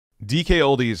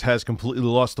DKOldies has completely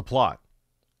lost the plot.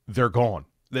 They're gone.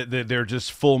 They're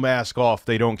just full mask off.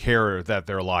 They don't care that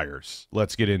they're liars.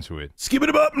 Let's get into it. Skip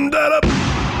it up and that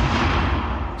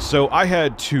up. So I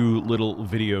had two little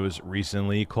videos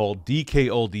recently called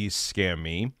DKOldies Scam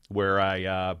Me, where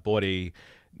I bought a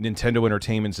Nintendo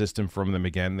Entertainment System from them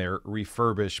again, their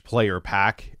refurbished player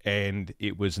pack, and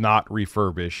it was not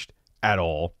refurbished at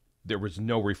all. There was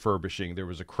no refurbishing. There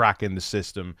was a crack in the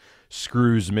system,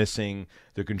 screws missing,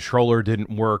 the controller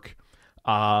didn't work.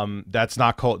 That's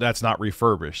not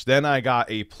refurbished. Then I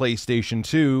got a PlayStation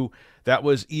 2 that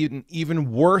was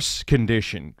even worse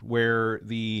condition, where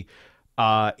the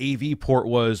AV port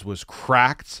was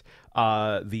cracked.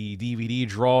 The DVD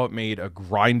draw made a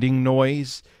grinding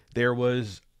noise. There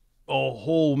was a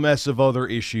whole mess of other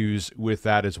issues with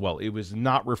that as well. It was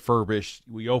not refurbished.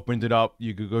 We opened it up.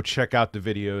 You could go check out the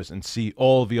videos and see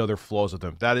all the other flaws of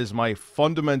them. That is my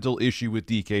fundamental issue with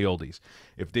DKOldies.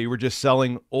 If they were just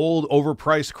selling old,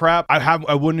 overpriced crap,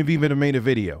 I wouldn't have even made a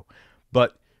video.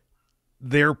 But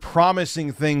they're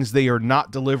promising things they are not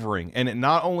delivering. And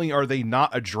not only are they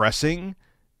not addressing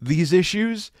these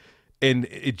issues, and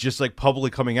it just like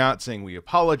publicly coming out saying, we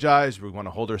apologize, we want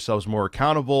to hold ourselves more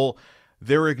accountable.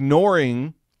 They're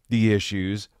ignoring the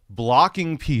issues,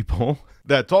 blocking people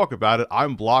that talk about it.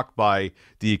 I'm blocked by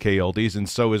DKOldies, and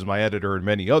so is my editor and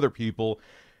many other people.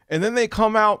 And then they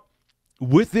come out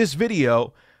with this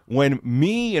video when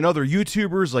me and other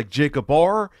YouTubers like Jacob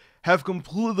R have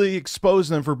completely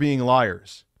exposed them for being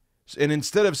liars. And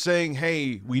instead of saying,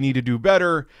 hey, we need to do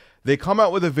better, they come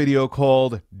out with a video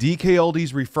called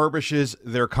DKOldies Refurbishes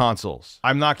Their Consoles.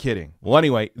 I'm not kidding. Well,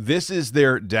 anyway, this is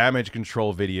their damage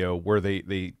control video where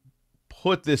they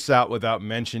put this out without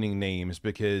mentioning names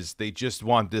because they just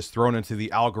want this thrown into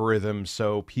the algorithm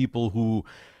so people who,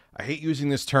 I hate using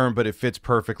this term, but it fits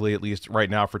perfectly, at least right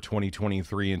now for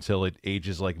 2023 until it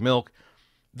ages like milk,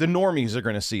 the normies are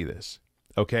going to see this.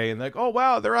 Okay, and like, oh,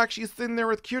 wow, they're actually sitting there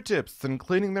with Q-tips and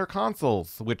cleaning their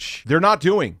consoles, which they're not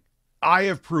doing. I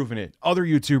have proven it. Other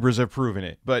YouTubers have proven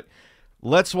it. But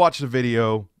let's watch the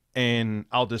video, and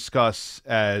I'll discuss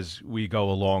as we go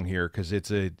along here, because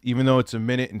even though it's 1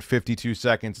 minute and 52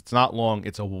 seconds, it's not long.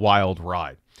 It's a wild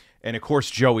ride. And, of course,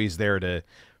 Joey's there to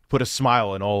put a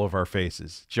smile on all of our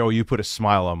faces. Joey, you put a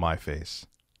smile on my face.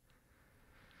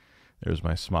 There's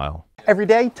my smile. Every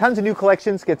day, tons of new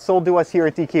collections get sold to us here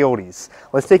at DKOldies.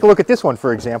 Let's take a look at this one,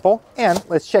 for example, and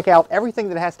let's check out everything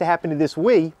that has to happen to this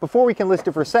Wii before we can list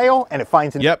it for sale, and it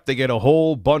finds an... Yep, they get a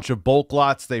whole bunch of bulk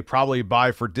lots they probably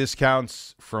buy for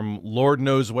discounts from Lord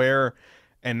knows where,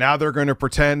 and now they're going to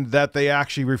pretend that they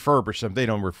actually refurbish them. They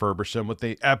don't refurbish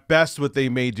them. At best, what they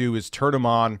may do is turn them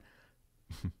on.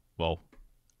 Well,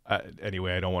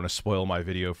 anyway, I don't want to spoil my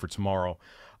video for tomorrow.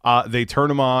 They turn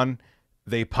them on.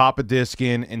 They pop a disc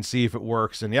in and see if it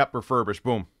works, and yep, refurbished,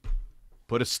 boom.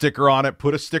 Put a sticker on it,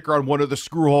 put a sticker on one of the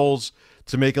screw holes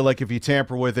to make it like if you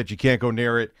tamper with it, you can't go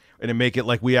near it, and to make it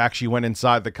like we actually went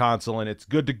inside the console, and it's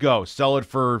good to go. Sell it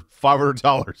for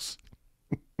 $500.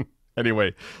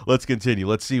 Anyway, let's continue.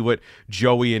 Let's see what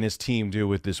Joey and his team do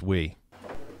with this Wii.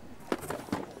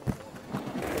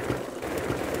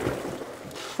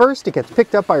 First, it gets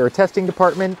picked up by our testing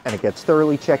department, and it gets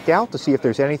thoroughly checked out to see if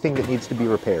there's anything that needs to be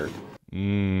repaired.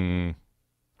 No,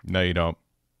 you don't.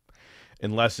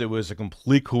 Unless it was a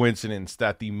complete coincidence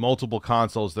that the multiple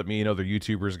consoles that me and other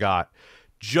YouTubers got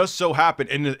just so happened,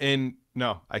 and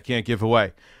no, I can't give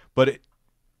away, but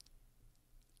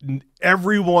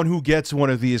everyone who gets one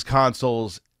of these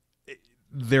consoles,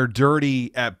 they're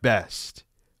dirty at best,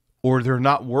 or they're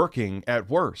not working at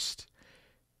worst.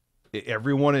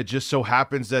 Everyone, it just so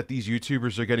happens that these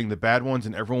YouTubers are getting the bad ones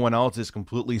and everyone else is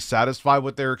completely satisfied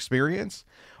with their experience?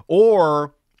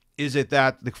 Or is it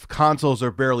that the consoles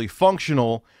are barely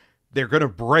functional, they're going to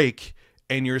break,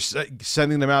 and you're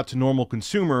sending them out to normal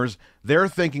consumers? They're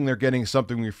thinking they're getting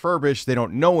something refurbished. They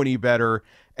don't know any better.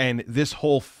 And this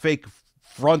whole fake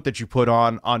front that you put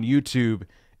on YouTube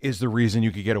is the reason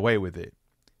you could get away with it.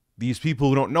 These people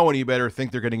who don't know any better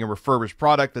think they're getting a refurbished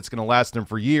product that's going to last them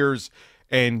for years,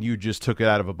 and you just took it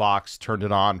out of a box, turned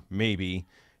it on, maybe,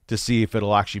 to see if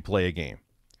it'll actually play a game.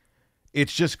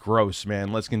 It's just gross,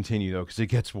 man. Let's continue, though, because it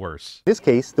gets worse. In this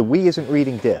case, the Wii isn't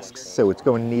reading discs, so it's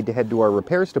going to need to head to our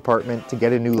repairs department to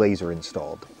get a new laser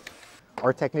installed.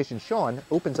 Our technician, Sean,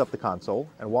 opens up the console,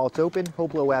 and while it's open, he'll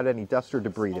blow out any dust or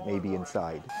debris that may be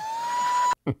inside.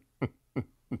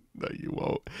 No, you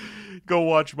won't. Go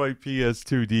watch my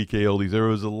PS2 DKOldies. There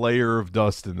was a layer of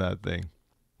dust in that thing.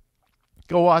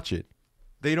 Go watch it.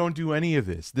 They don't do any of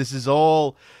this. This is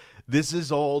all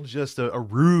just a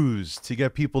ruse to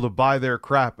get people to buy their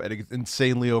crap at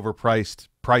insanely overpriced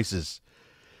prices.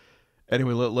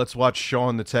 Anyway, let's watch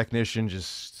Sean, the technician,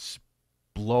 just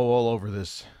blow all over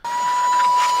this.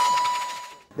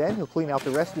 Then he'll clean out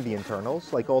the rest of the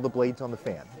internals, like all the blades on the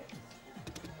fan.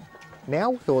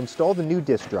 Now he'll install the new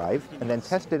disk drive and then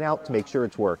test it out to make sure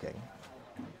it's working.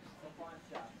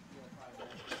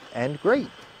 And great,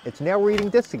 it's now reading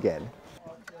disks again.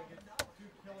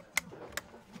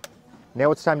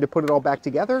 Now it's time to put it all back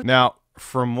together. Now,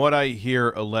 from what I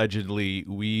hear, allegedly,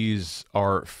 Wii's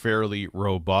are fairly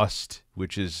robust,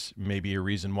 which is maybe a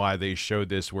reason why they showed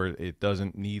this where it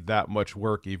doesn't need that much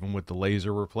work, even with the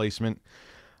laser replacement.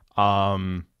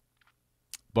 But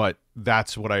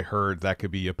that's what I heard. That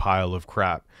could be a pile of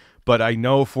crap. But I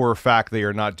know for a fact they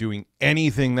are not doing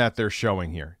anything that they're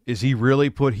showing here. Is he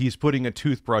really he's putting a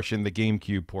toothbrush in the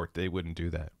GameCube port? They wouldn't do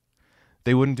that.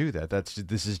 They wouldn't do that.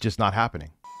 This is just not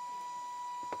happening.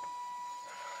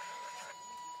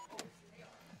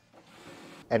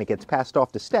 And it gets passed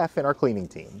off to Steph and our cleaning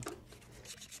team.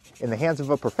 In the hands of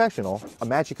a professional, a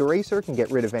magic eraser can get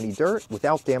rid of any dirt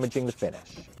without damaging the finish.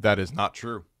 That is not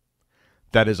true.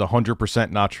 That is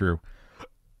 100% not true.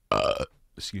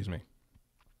 Excuse me.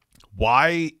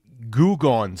 Why Goo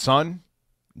Gone, son?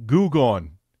 Goo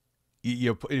Gone.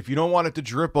 If you don't want it to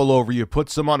drip all over, you put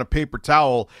some on a paper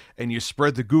towel and you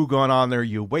spread the Goo Gone on there.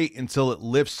 You wait until it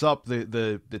lifts up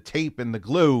the tape and the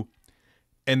glue.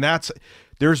 And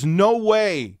there's no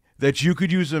way that you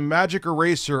could use a magic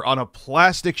eraser on a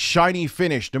plastic shiny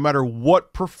finish, no matter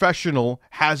what professional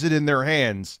has it in their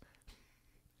hands,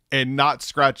 and not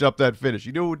scratch up that finish.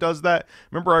 You know who does that?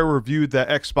 Remember I reviewed that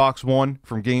Xbox One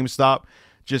from GameStop?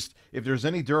 Just, if there's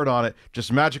any dirt on it,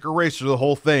 just magic eraser the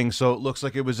whole thing so it looks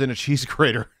like it was in a cheese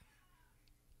grater.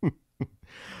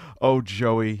 Oh,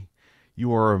 Joey,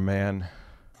 you are a man.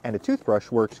 And a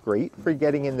toothbrush works great for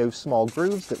getting in those small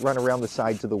grooves that run around the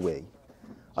sides of the Wii.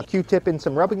 A Q-tip and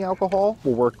some rubbing alcohol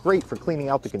will work great for cleaning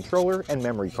out the controller and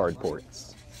memory card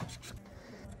ports.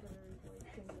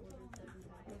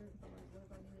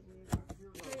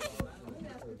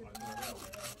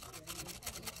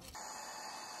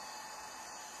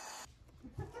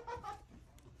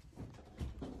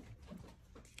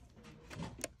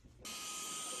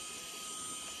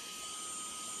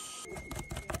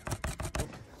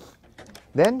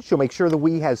 Then she'll make sure the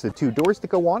Wii has the 2 doors that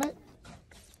go on it.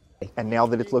 And now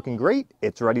that it's looking great,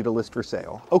 it's ready to list for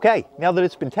sale. Okay, now that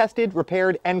it's been tested,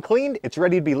 repaired, and cleaned, it's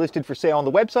ready to be listed for sale on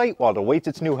the website while it awaits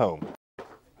its new home.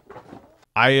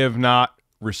 I have not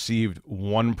received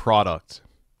one product.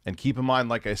 And keep in mind,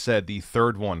 like I said, the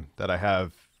third one that I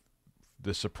have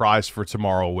the surprise for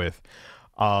tomorrow with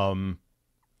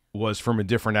was from a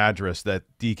different address that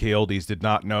DKOldies did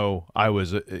not know I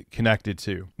was connected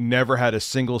to. Never had a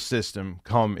single system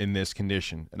come in this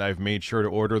condition, and I've made sure to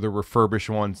order the refurbished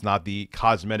ones, not the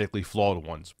cosmetically flawed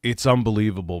ones. It's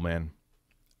unbelievable, man.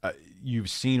 You've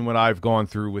seen what I've gone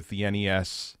through with the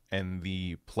NES and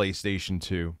the PlayStation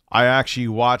 2. I actually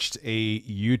watched a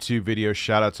YouTube video,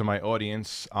 shout out to my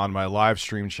audience, on my live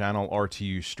stream channel,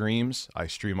 RTU Streams. I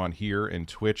stream on here and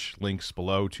Twitch, links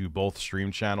below to both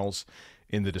stream channels.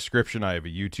 In the description, I have a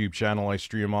YouTube channel I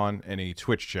stream on and a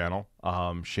Twitch channel.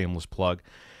 Shameless plug.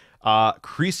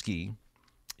 Kreisky,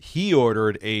 he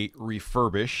ordered a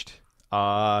refurbished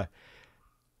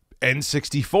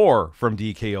N64 from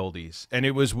DKOldies, and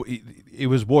it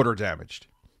was water damaged.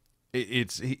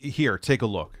 It's here. Take a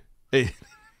look.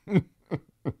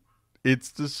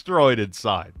 It's destroyed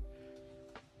inside.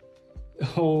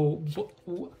 Oh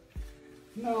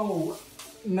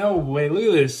no way! Look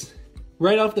at this.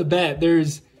 Right off the bat,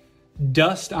 there's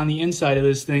dust on the inside of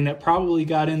this thing that probably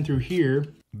got in through here.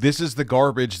 This is the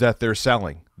garbage that they're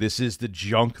selling. This is the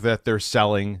junk that they're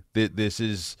selling. This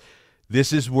is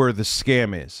where the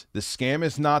scam is. The scam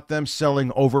is not them selling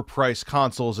overpriced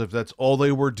consoles. If that's all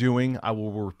they were doing, I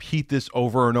will repeat this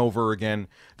over and over again,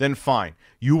 then fine.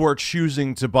 You are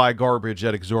choosing to buy garbage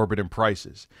at exorbitant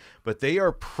prices. But they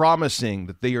are promising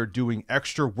that they are doing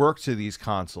extra work to these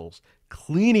consoles,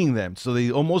 cleaning them so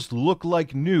they almost look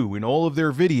like new in all of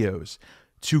their videos,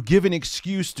 to give an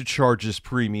excuse to charge this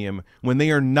premium when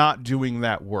they are not doing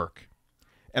that work.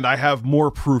 And I have more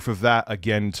proof of that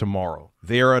again tomorrow.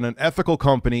 They are an unethical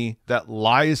company that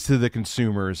lies to the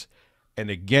consumers, and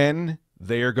again,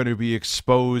 they are going to be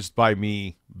exposed by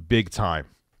me big time.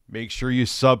 Make sure you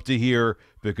sub to here,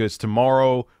 because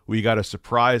tomorrow we got a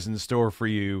surprise in store for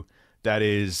you that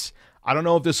is... I don't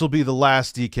know if this will be the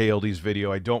last DKOldies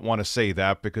video. I don't want to say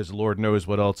that because Lord knows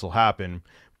what else will happen.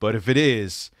 But if it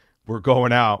is, we're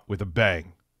going out with a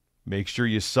bang. Make sure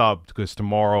you sub because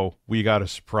tomorrow we got a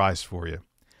surprise for you.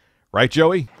 Right,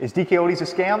 Joey? Is DKOldies a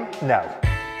scam? No.